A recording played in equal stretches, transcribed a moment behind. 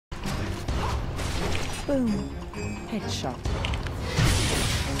Boom. Headshot.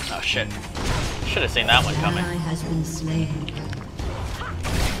 Oh shit. Should have seen that one coming. Ally has been slain.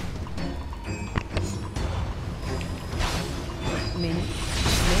 Minute.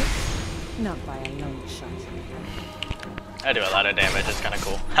 Miss. Not by a long shot. I do a lot of damage, it's kinda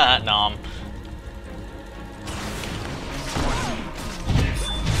cool. Haha, nom.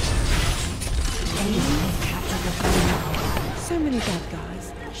 So many bad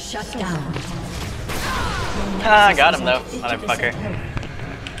guys. Shut down. Ah, got him though, motherfucker.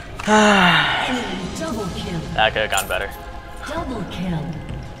 Enemy double kill. That could have gone better. Double kill.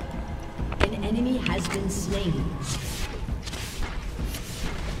 An enemy has been slain.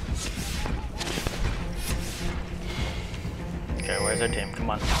 Okay, where's our team? Come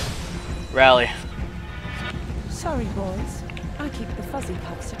on. Rally. Sorry, boys. I keep the fuzzy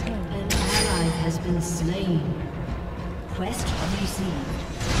pups at home. An ally has been slain. Quest received.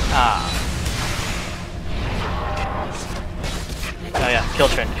 Ah. Oh yeah, kill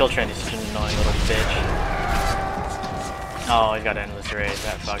Trent, he's such an annoying little bitch. Oh, he's got endless rage,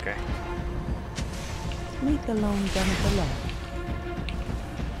 that fucker. Meet the long gun of the law.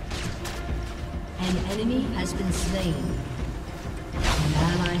 An enemy has been slain. An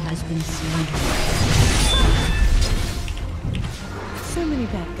ally has been slain. So many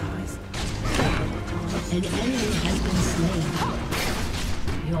bad guys. An enemy has been slain.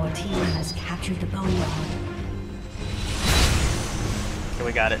 Your team has captured the boneyard. Okay,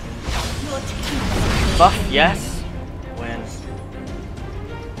 we got it. Your team has Buff, yes. Win.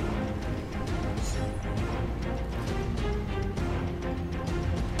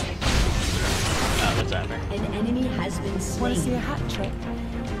 Oh, what's happening? An enemy has been Want to see slain. a hat trick?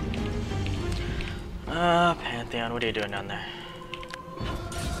 Pantheon, what are you doing down there?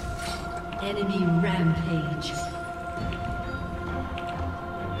 Enemy rampage.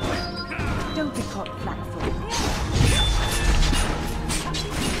 Don't be caught flat-footed.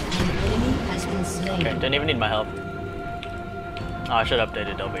 An enemy has been slain. Okay, didn't even need my help. Oh, I should have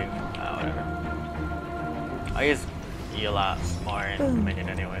updated W. Whatever. I use E a lot more in Boom. Minion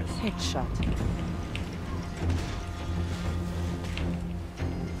anyways. Headshot.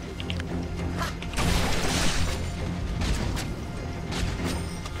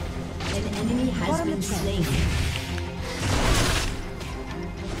 An enemy has been slain.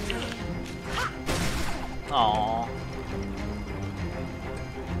 Aww.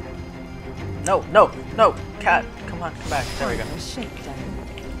 No, no, no! Cat, come on, come back. There we go. A shakedown.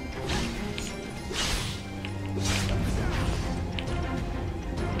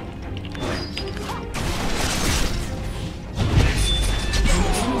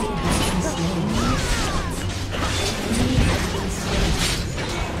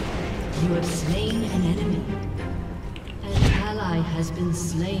 You have slain an enemy. An ally has been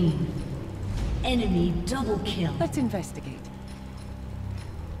slain. Enemy double kill. Let's investigate.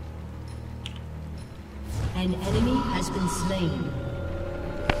 An enemy has been slain.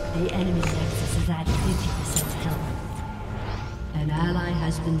 The enemy nexus is at 50% health. An ally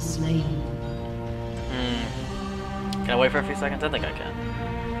has been slain. Can I wait for a few seconds? I think I can.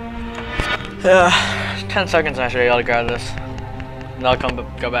 10 seconds and I should be able to grab this. And I'll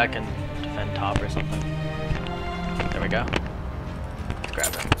go back and defend top or something. There we go. Let's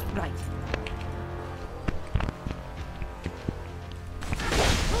grab it. Right.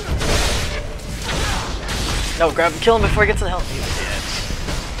 No, grab him, kill him before he gets to the health.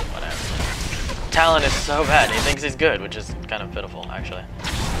 Whatever. Talon is so bad. He thinks he's good, which is kind of pitiful, actually.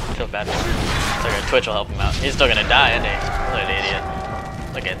 I feel bad for him. It's like Twitch will help him out. He's still gonna die, isn't he? What an idiot.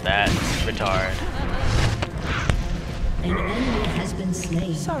 Look at that. Retard. An enemy has been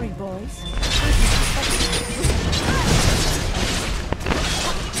slain. Sorry, boys.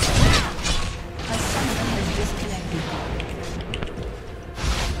 A summoner has disconnected.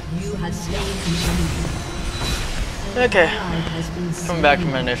 You have slain an enemy. An Okay. ally has been slain. Coming back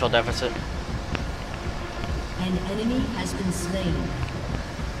from an initial deficit. An enemy has been slain.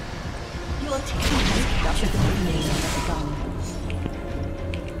 Your team has captured the boneyard.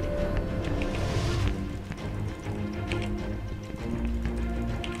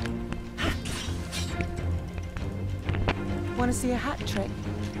 Want to see a hat trick?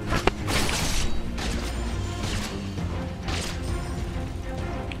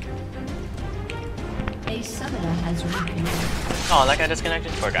 A summoner has reconnected. Oh, that guy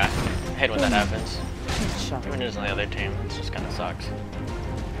disconnected? Poor guy. I hate when that happens. Headshot. When he's on the other team, it just kind of sucks.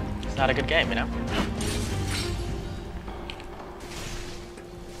 It's not a good game, you know?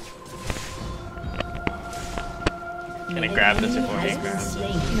 Gonna grab this before he grabs it.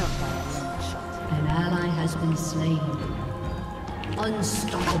 Not by a long shot. An ally has been slain.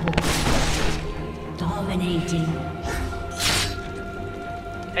 Unstoppable. Dominating.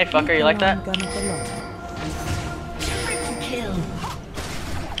 Hey fucker, you like that? Gun of the Lord. Kill.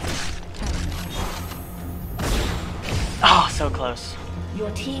 Oh, so close.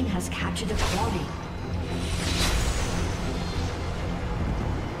 Your team has captured a quarry.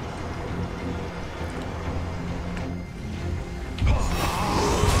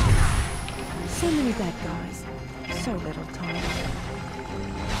 So many bad guys. So little time.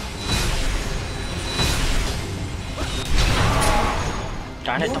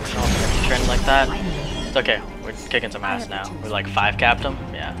 Darn it, don't know if trend like that. It's okay, we're kicking some ass now. We're like 5 capped them.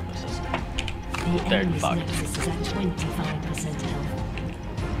 Yeah, this is The they're enemy's fucked. nexus is at 25% health.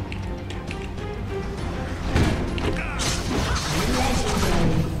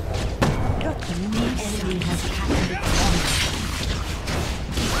 Got them in The my sight. enemy has captured a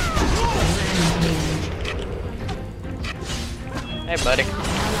quarry. Hey buddy.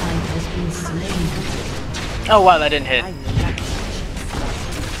 Ally has been slain. Oh wow, that didn't hit.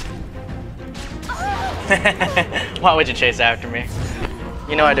 Why would you chase after me?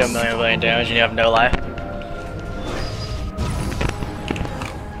 You know I do a million damage and you have no life.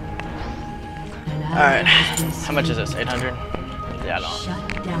 Alright, how much is this? 800? Yeah, no.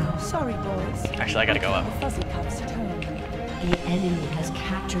 Shut down. Sorry, boys. Actually, I gotta go up. The fuzzy pups at home. The enemy has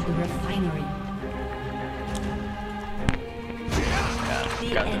captured the refinery.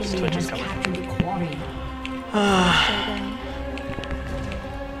 The Got those enemy twitches has coming. captured the quarry.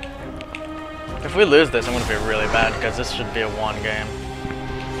 If we lose this, I'm gonna be really bad because this should be a 1 game.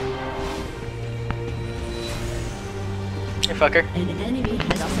 Hey fucker. An enemy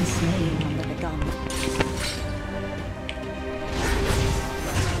has been slain. Under the gun.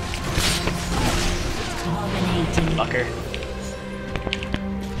 Dominating. Fucker.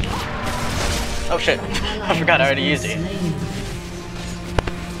 Oh shit. I forgot I already used it. Slain.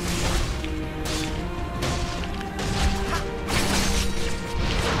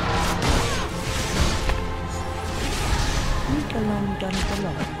 Use the long gun of the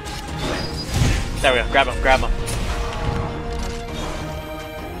Lord. There we go. Grab him, grab him.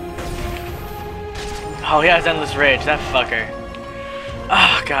 Oh, he has endless rage. That fucker.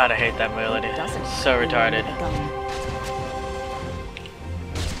 Oh god, I hate that ability. So retarded. The gun.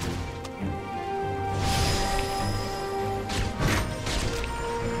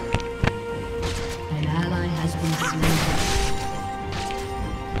 An ally has been slain.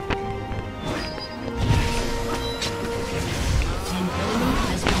 An enemy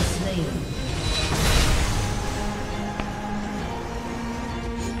has been slain.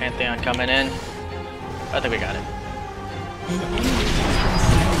 Pantheon coming in. I think we got it. An enemy has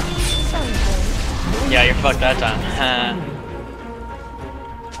Sorry, boys. Yeah, you're fucked that time. been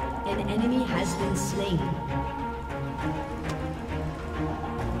slain. An enemy has been slain.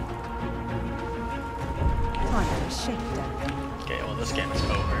 Time for a shakedown. Okay, well this game is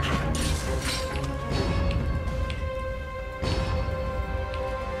over.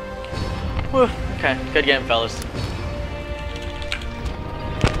 Whew. Okay, good game, fellas.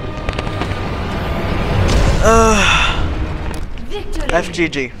 Victory!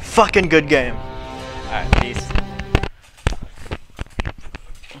 FGG. Fucking good game. Alright, peace.